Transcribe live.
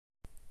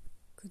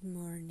Good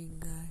morning,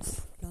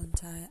 guys. Long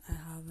time I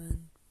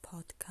haven't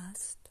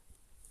podcast.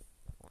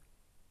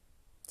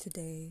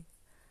 Today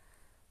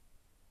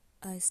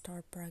I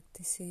start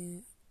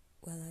practicing.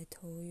 Well, I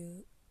told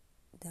you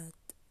that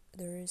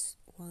there is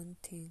one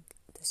thing,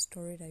 the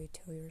story that you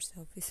tell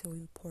yourself is so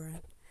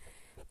important.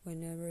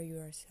 Whenever you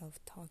are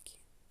self-talking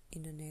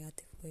in a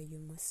negative way, you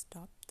must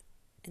stop.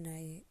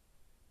 And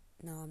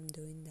now I'm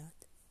doing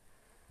that.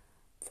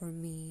 For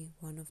me,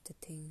 one of the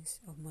things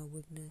of my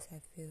weakness,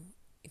 I feel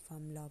if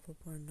I'm lovable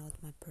or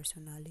not, my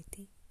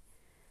personality.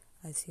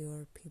 I see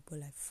other people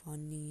like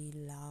funny,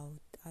 loud.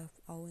 I've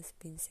always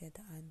been said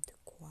that I'm too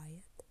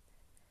quiet.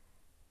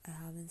 I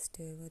haven't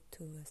still able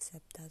to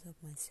accept that of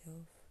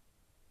myself.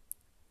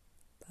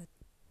 But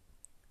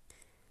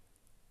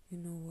you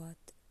know what?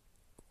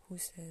 Who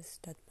says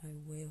that my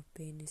way of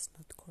being is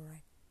not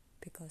correct?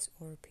 Because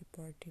other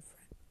people are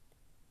different.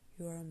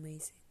 You are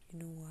amazing. You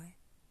know why?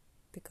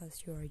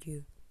 Because you are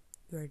you.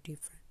 You are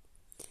different.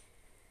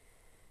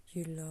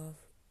 You know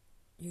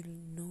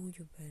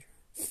you better.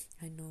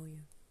 I know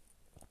you.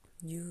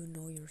 You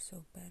know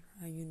yourself better,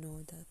 and you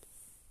know that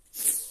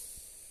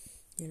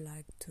you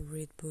like to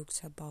read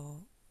books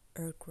about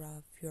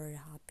aircraft. You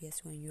are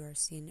happiest when you are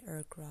seeing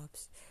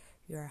aircrafts.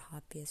 You are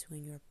happiest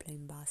when you are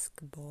playing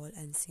basketball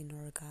and seeing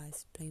other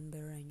guys playing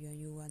better than you, and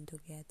you want to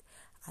get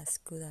as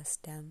good as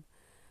them.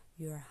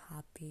 You are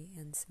happy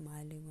and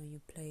smiling when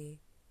you play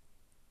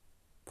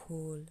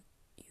pool.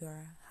 You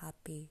are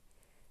happy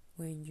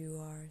when you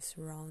are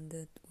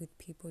surrounded with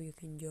people you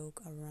can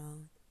joke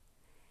around.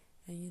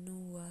 And you know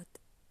what?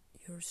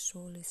 Your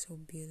soul is so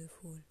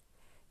beautiful.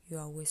 You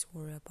always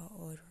worry about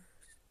others.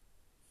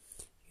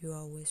 You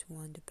always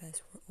want the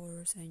best for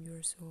others, and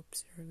you're so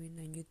observing,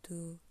 and you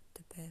do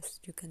the best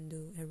you can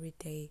do every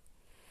day,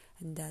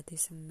 and that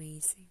is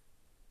amazing.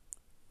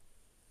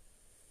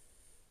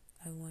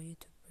 I want you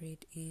to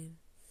breathe in,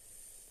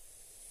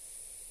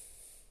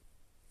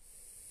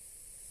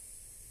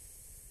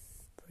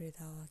 breathe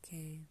out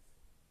again,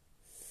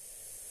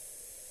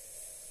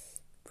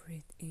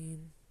 breathe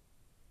in,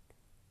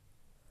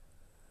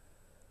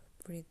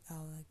 breathe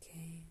out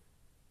again,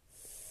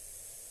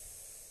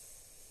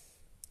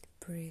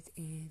 breathe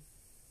in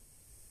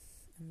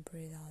and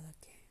breathe out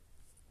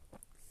again.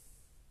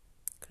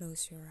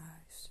 Close your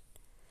eyes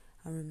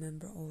and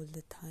remember all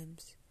the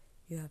times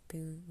you have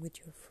been with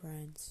your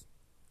friends,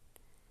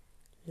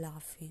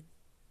 laughing,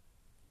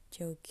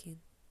 joking,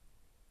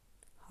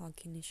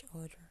 hugging each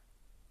other.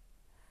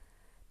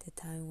 The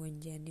time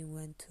when Jenny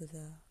went to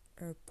the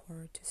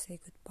airport to say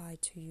goodbye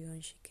to you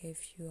and she gave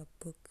you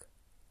a book.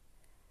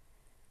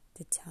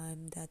 The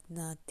time that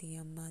Nati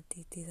and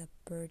Mati did a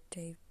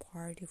birthday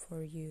party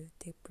for you.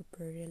 They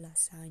prepared a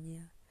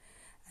lasagna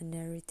and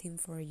everything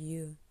for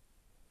you.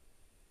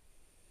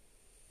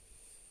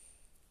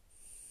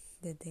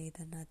 The day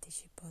that Nati,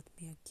 she bought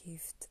me a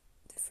gift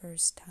the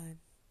first time.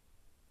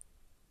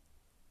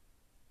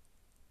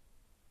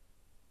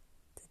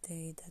 The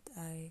day that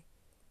I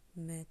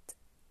met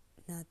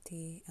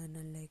Nati and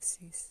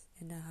Alexis,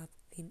 and I have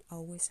been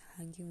always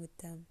hanging with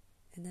them,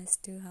 and I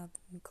still have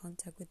in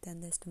contact with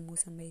them. That's the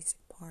most amazing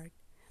part.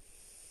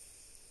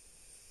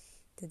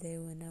 The day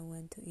when I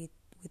went to eat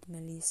with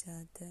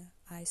Melissa the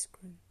ice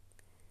cream.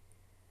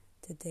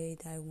 The day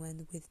that I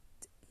went with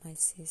my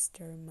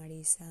sister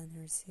Marisa and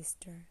her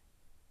sister.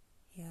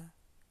 Yeah.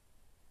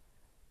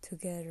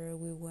 Together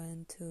we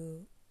went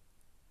to,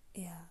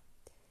 that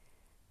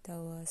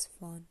was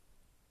fun.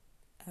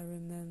 I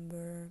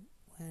remember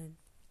when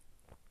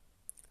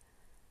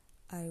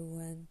I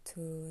went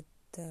to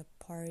the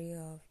party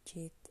of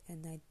Jit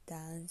and I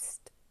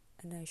danced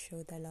and I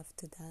showed I love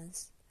to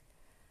dance.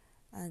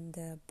 And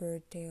the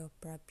birthday of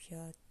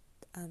Prabhyat,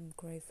 I'm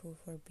grateful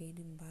for being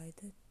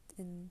invited,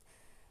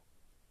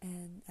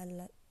 and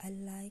I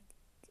like,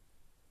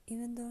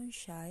 even though I'm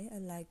shy, I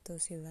like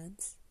those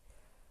events.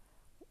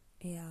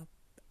 Yeah,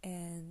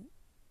 and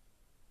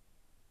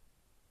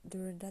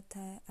during that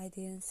time I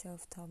didn't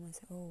self-tell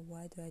myself, oh,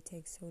 why do I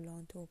take so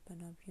long to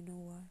open up? You know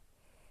why?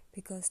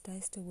 Because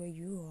that's the way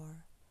you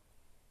are.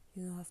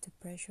 You don't have to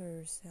pressure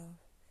yourself.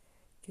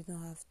 You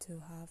don't have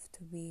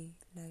to be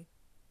like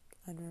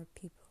other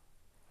people.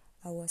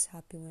 I was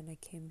happy when I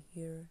came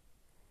here,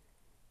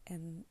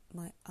 and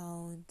my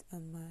aunt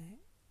and my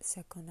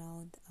second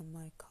aunt and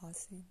my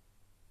cousin,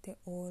 they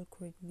all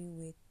greet me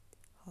with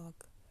hug.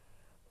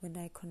 When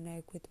I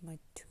connect with my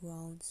two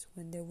aunts,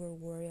 when they were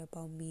worried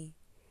about me,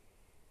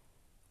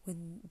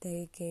 when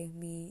they gave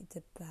me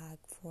the bag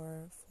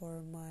for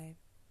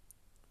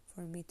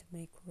me to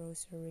make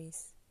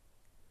groceries,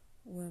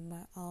 when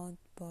my aunt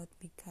bought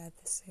me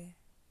KFC,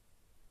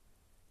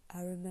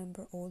 I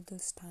remember all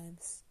those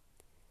times.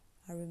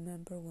 I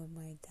remember when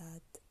my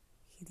dad,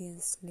 he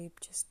didn't sleep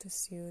just to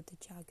sew the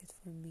jacket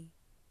for me.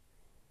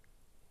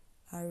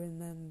 I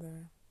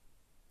remember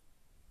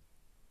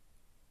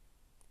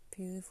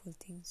beautiful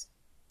things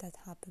that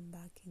happened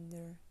back in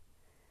there.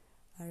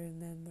 I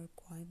remember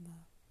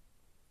Kwaima.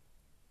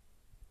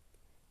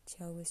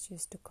 She always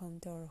used to come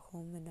to our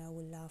home and I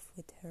would laugh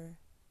with her.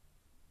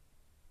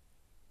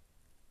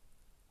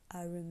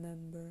 I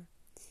remember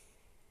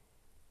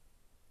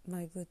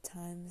my good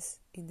times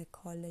in the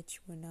college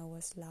when I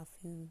was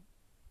laughing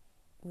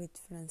with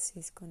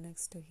Francisco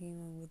next to him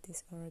and with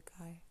this other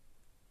guy.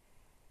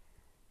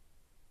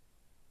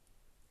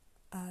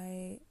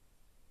 I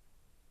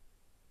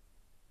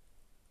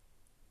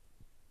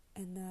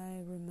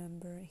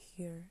remember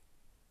here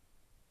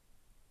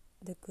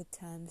the good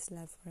times,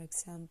 like for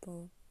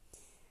example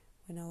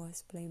when I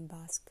was playing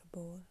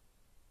basketball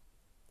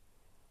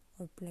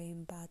or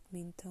playing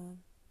badminton,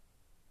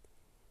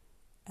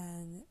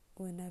 and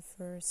when I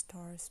first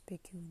started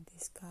speaking with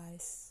these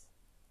guys,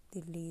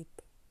 Dilip,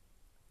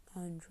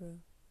 Andrew,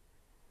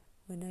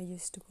 when I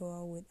used to go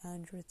out with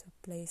Andrew to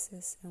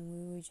places and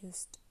we would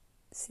just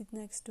sit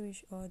next to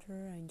each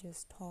other and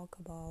just talk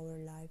about our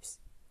lives.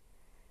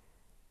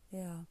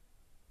 Yeah.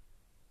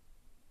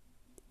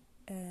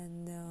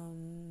 And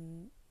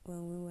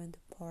when we went to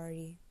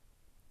party,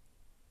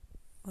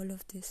 all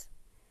of this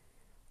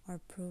are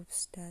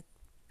proofs that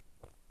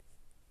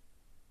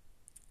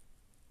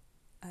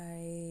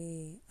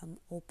I am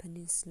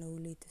opening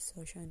slowly to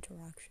social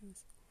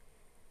interactions.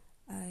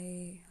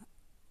 I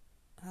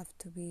have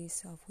to be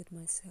soft with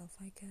myself,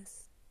 I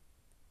guess.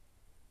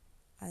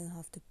 I don't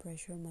have to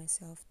pressure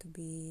myself to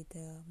be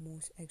the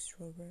most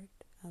extrovert.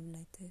 I'm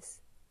like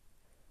this.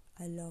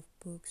 I love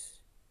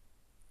books.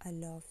 I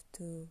love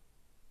to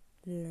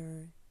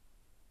learn,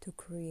 to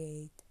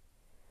create.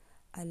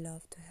 I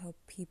love to help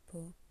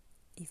people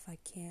if I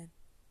can.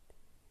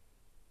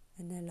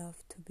 And I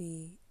love to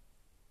be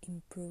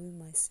improving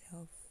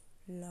myself,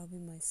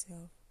 loving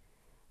myself,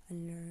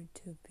 and learn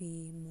to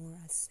be more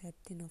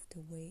accepting of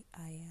the way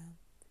I am.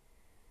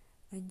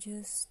 And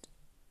just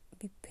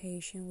be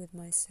patient with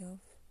myself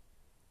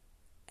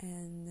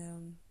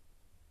and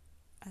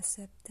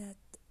accept that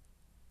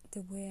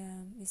the way I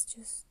am is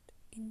just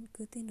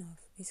good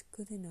enough. It's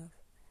good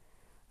enough.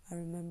 I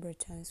remember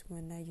times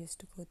when I used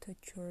to go to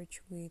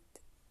church with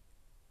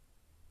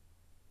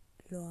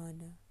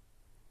Loana,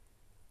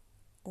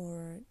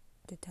 or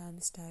the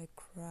times that I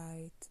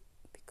cried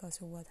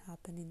because of what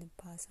happened in the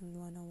past, and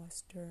Luana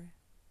was there.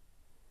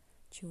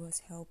 She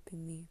was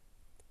helping me.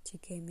 She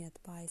gave me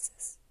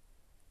advices.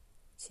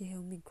 She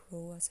helped me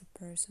grow as a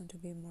person, to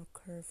be more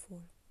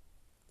careful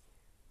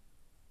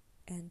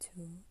and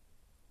to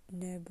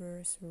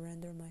never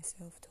surrender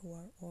myself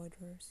toward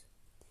others.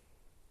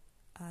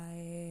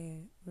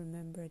 I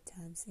remember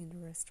times in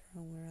the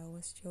restaurant where I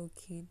was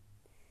joking.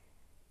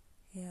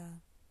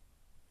 Yeah.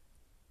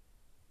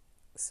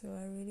 So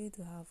I really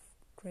do have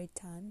great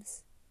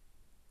times.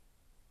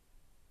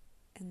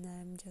 And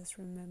I'm just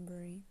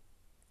remembering,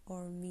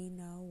 or me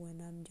now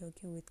when I'm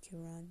joking with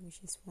Kiran, which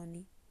is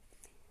funny.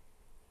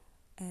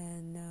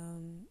 And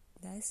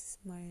that's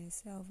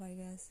myself, I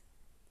guess.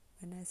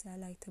 When I say I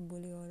like to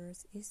bully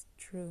others, it's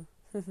true.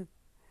 I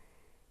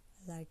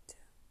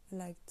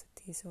like to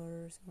tease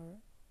others,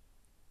 or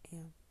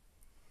yeah,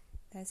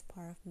 that's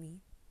part of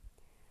me.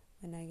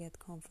 When I get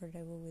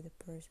comfortable with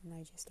a person,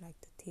 I just like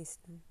to tease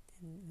them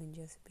and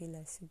just be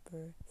like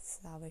super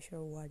savage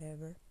or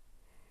whatever.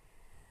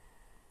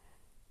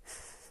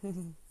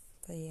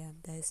 But yeah,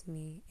 that's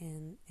me,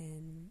 and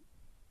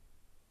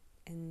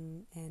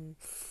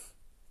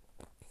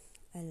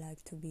I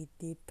like to be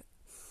deep.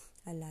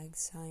 I like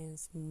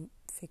science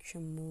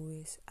fiction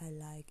movies. I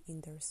like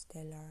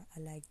Interstellar. I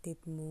like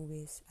deep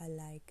movies. I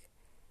like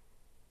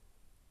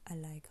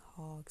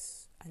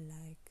hugs. I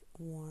like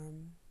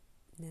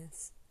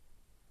warmness.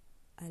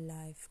 I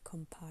like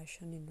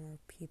compassion in our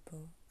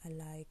people. I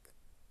like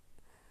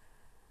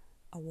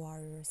a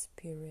warrior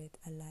spirit.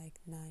 I like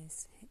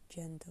nice,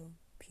 gentle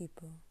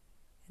people,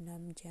 and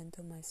I'm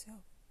gentle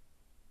myself.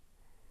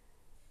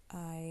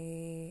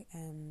 I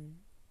am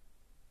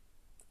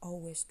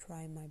always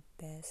try my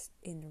best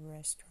in the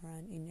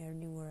restaurant, in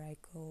anywhere I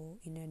go,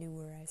 in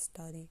anywhere I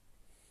study,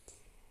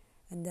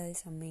 and that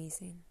is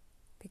amazing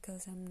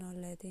because I'm not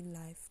letting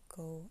life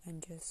go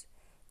and just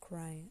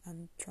crying.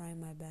 I'm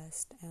trying my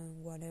best,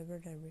 and whatever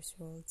the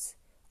results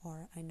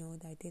are, I know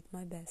that I did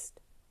my best.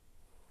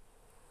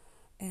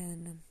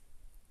 And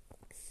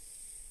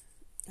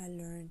I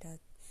learned that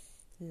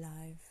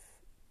life,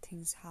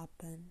 things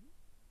happen,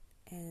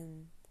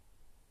 and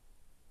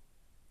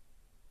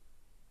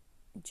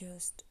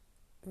just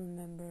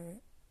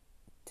remember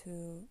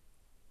to,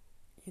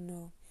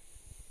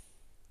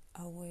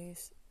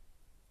 always,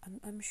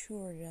 I'm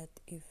sure that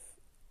if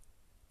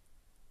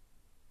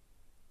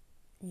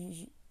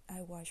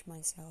I watch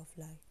myself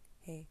like,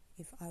 hey,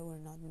 if I were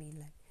not me,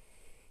 like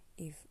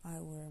if I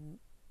were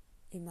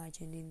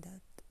imagining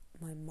that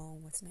my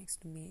mom was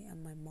next to me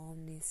and my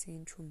mom is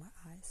seeing through my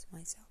eyes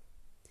myself,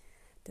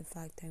 the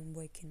fact that I'm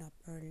waking up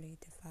early,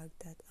 the fact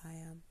that I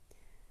am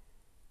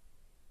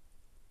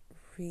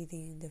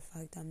reading, the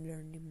fact that I'm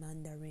learning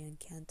Mandarin and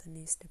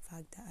Cantonese, the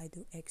fact that I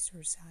do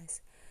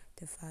exercise,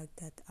 the fact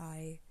that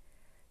I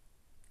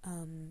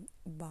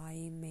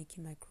buying,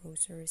 making my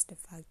groceries, the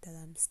fact that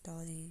I'm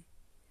studying,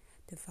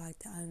 the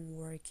fact that I'm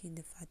working,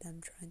 the fact that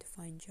I'm trying to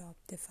find a job,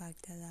 the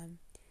fact that I'm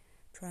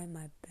trying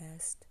my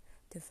best,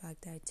 the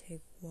fact that I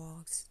take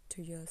walks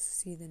to just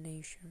see the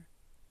nature.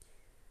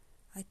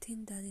 I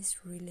think that is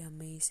really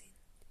amazing.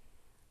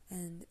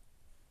 And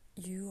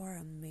you are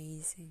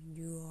amazing.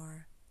 You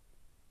are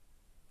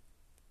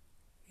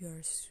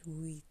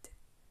sweet.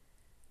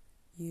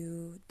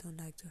 You don't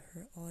like to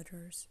hurt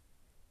others.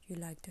 You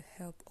like to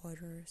help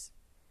others.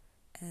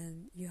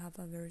 And you have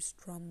a very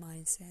strong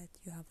mindset.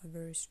 You have a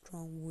very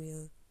strong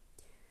will.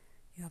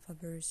 You have a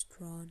very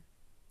strong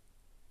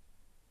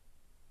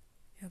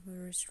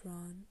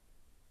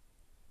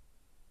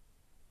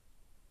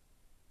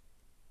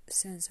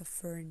sense of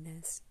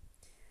fairness.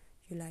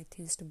 You like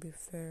things to be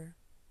fair.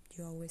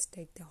 You always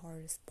take the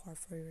hardest part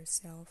for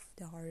yourself,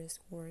 the hardest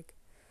work,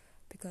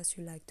 because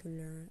you like to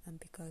learn and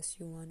because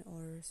you want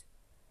others.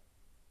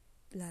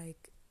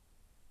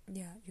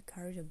 You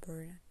carry the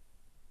burden.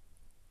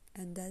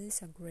 And that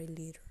is a great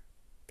leader.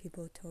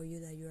 People tell you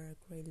that you are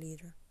a great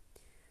leader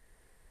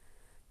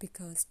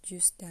because you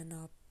stand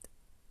up.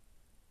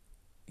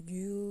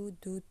 You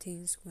do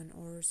things when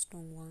others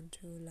don't want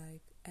to,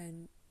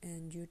 and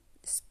you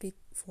speak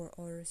for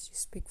others, you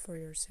speak for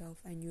yourself,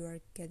 and you are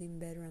getting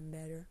better and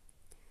better.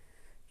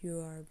 You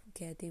are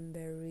getting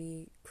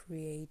very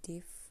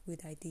creative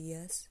with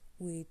ideas,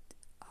 with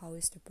how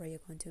is the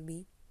project going to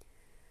be.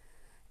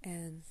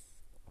 And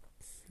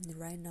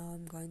right now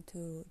I'm going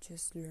to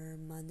just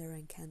learn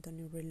Mandarin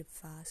Cantonese really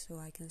fast so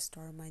I can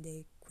start my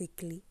day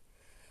quickly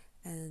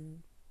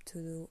and to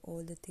do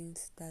all the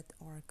things that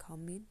are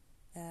coming.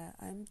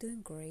 I'm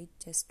doing great.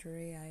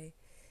 Yesterday I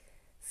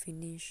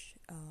finished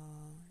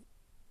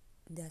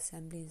the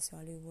assembly in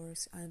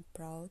SolidWorks. I'm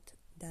proud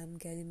that I'm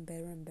getting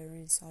better and better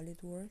in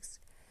SolidWorks.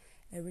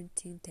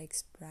 Everything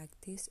takes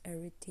practice.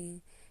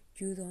 Everything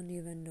you don't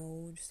even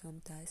know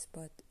sometimes,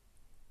 but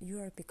you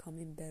are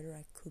becoming better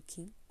at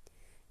cooking.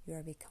 You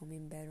are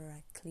becoming better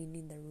at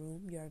cleaning the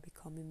room. You are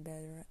becoming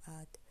better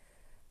at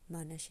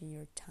managing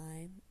your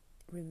time,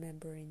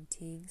 remembering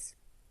things,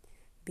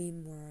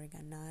 being more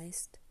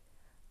organized,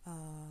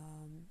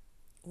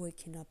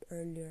 waking up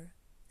earlier,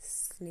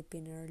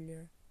 sleeping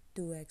earlier,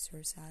 do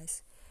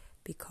exercise,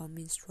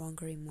 becoming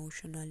stronger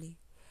emotionally.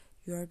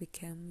 You are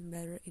becoming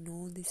better in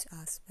all these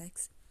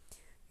aspects.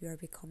 You are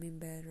becoming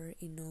better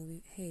in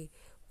knowing, hey,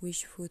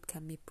 which food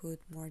can be put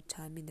more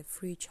time in the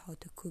fridge, how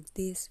to cook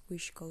this,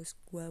 which goes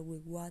well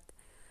with what.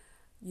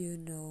 You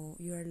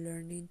are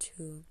learning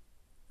to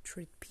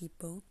treat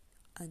people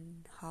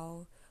and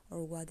how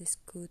or what is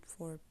good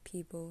for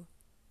people,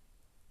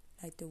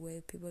 like the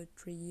way people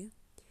treat you.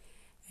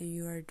 And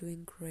you are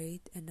doing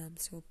great, and I'm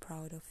so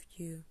proud of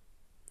you,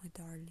 my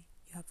darling.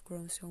 You have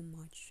grown so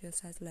much,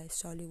 just as like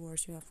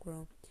SolidWorks you have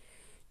grown,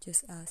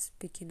 just as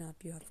picking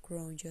up you have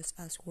grown, just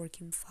as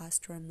working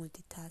faster and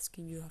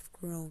multitasking you have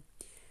grown,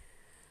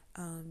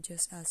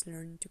 just as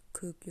learning to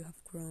cook you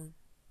have grown.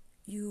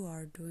 You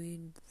are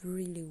doing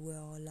really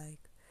well.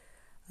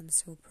 I'm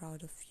so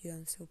proud of you.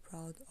 I'm so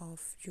proud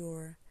of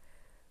your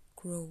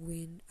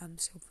growing. I'm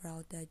so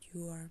proud that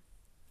you are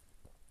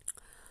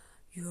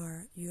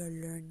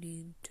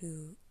learning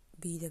to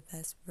be the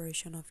best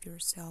version of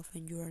yourself,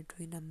 and you are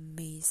doing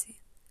amazing.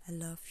 I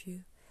love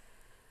you.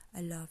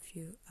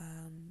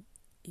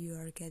 You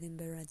are getting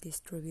better at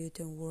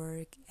distributing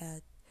work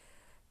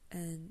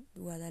and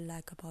what I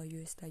like about you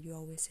is that you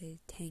always say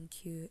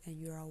thank you, and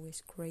you're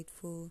always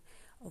grateful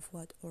of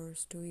what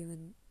others do.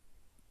 Even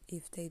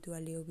if they do a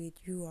little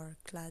bit, you are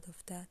glad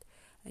of that,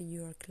 and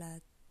you are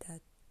glad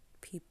that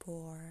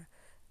people are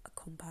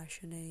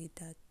compassionate,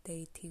 that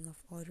they think of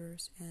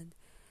others, and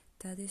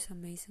that is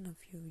amazing of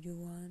you. You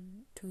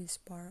want to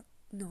inspire.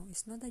 No,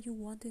 it's not that you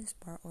want to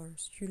inspire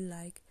others. You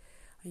like,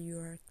 and you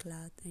are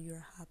glad, and you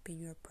are happy,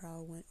 and you are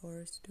proud when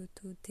others do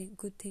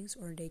good things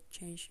or they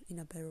change in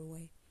a better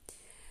way.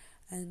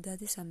 And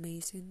that is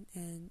amazing,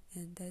 and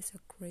that is a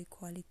great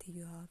quality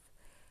you have.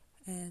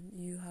 And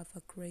you have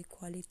a great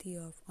quality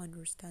of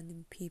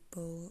understanding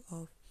people,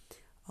 of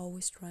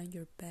always trying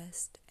your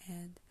best,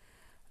 and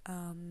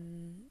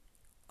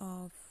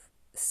of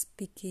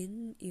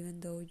speaking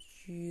even though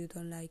you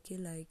don't like it,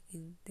 like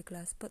in the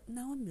class. But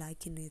now I'm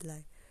liking it,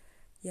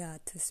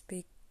 to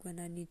speak when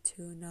I need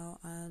to. Now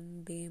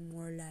I'm being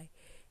more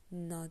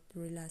not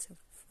really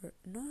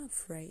not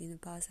afraid. In the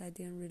past I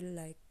didn't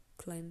really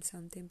claim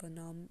something, but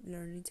now I'm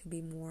learning to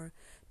be more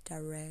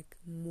direct,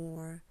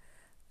 more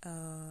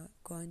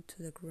going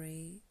to the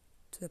grain,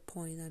 to the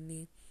point.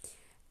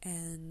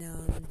 And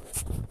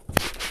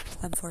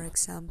for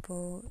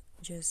example,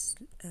 just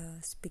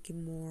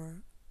speaking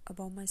more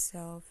about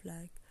myself.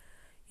 Like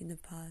in the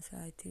past,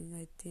 I think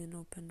I didn't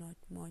open up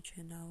much,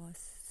 and I was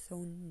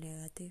so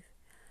negative.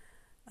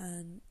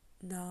 And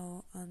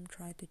now I'm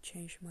trying to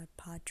change my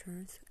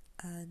patterns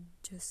and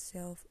just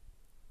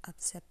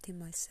accepting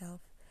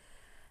myself,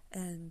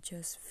 and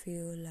just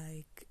fell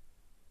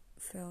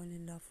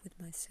in love with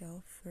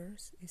myself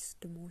first is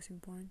the most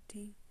important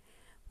thing.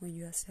 When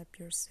you accept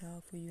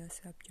yourself, when you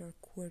accept your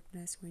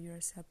quirkiness, when you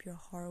accept your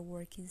hard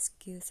working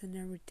skills and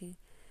everything,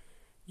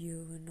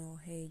 you will know,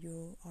 hey,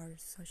 you are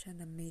such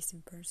an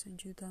amazing person.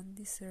 You don't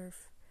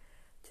deserve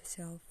to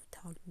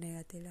self-talk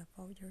negatively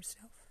about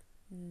yourself.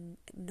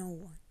 No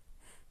one.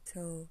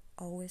 So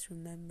always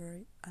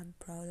remember, I'm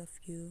proud of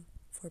you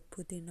for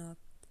putting up,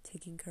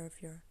 taking care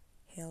of your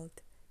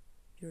health,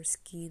 your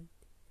skin,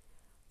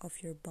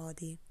 of your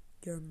body,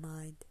 your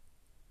mind,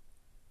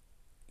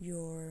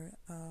 your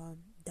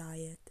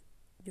diet,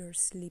 your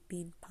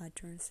sleeping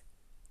patterns,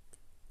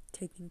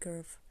 taking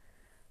care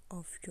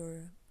of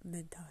your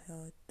mental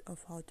health,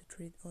 of how to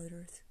treat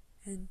others.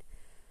 And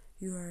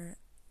you are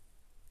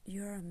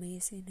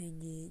amazing,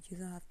 and you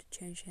don't have to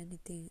change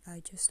anything.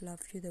 I just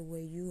love you the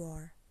way you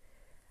are.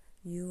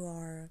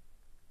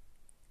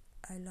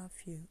 I love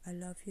you. I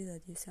love you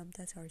that you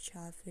sometimes are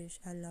selfish.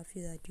 I love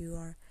you that you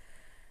are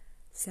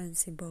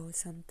sensible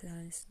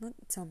sometimes. Not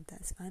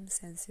sometimes, I'm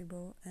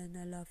sensible, and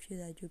I love you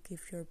that you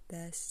give your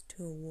best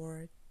to a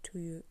word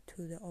to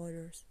the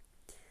others.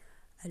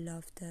 I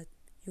love that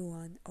you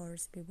want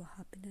others people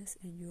happiness,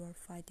 and you are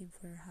fighting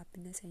for your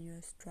happiness, and you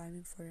are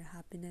striving for your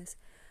happiness,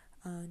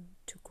 and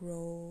to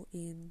grow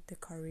in the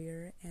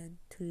career, and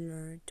to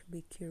learn, to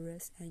be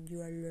curious, and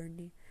you are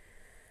learning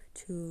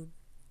to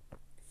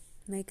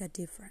make a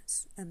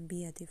difference and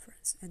be a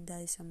difference, and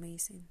that is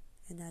amazing.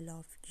 And I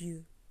love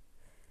you.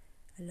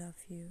 I love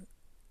you.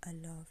 I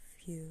love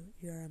you.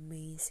 You are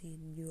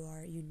amazing. You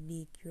are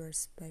unique. You are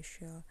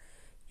special.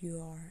 You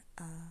are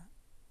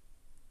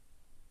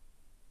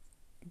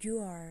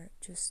you're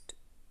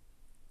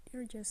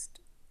just,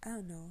 I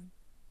don't know,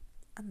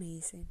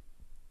 amazing.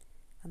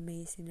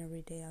 Amazing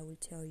every day, I will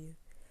tell you.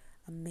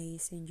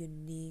 Amazing,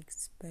 unique,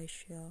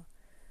 special,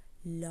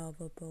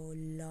 lovable,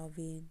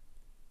 loving,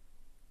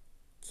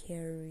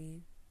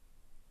 caring,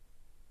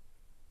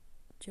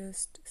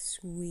 just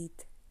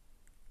sweet.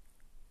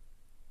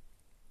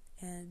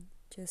 And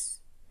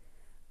just,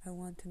 I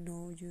want to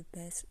know you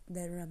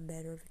better and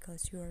better,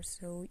 because you are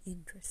so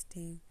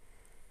interesting.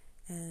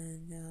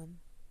 And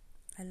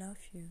I love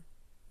you.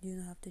 You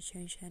don't have to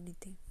change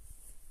anything.